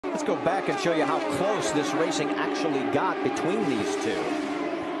let's go back and show you how close this racing actually got between these two.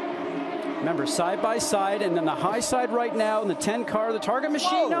 Remember, side by side, and then the high side right now in the 10 car, the target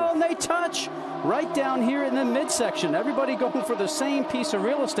machine. No, and they touch right down here in the midsection. Everybody going for the same piece of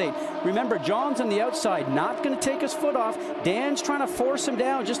real estate. Remember, John's on the outside, not going to take his foot off. Dan's trying to force him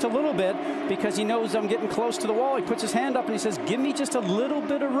down just a little bit because he knows I'm getting close to the wall. He puts his hand up and he says, give me just a little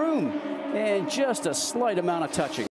bit of room, and just a slight amount of touching.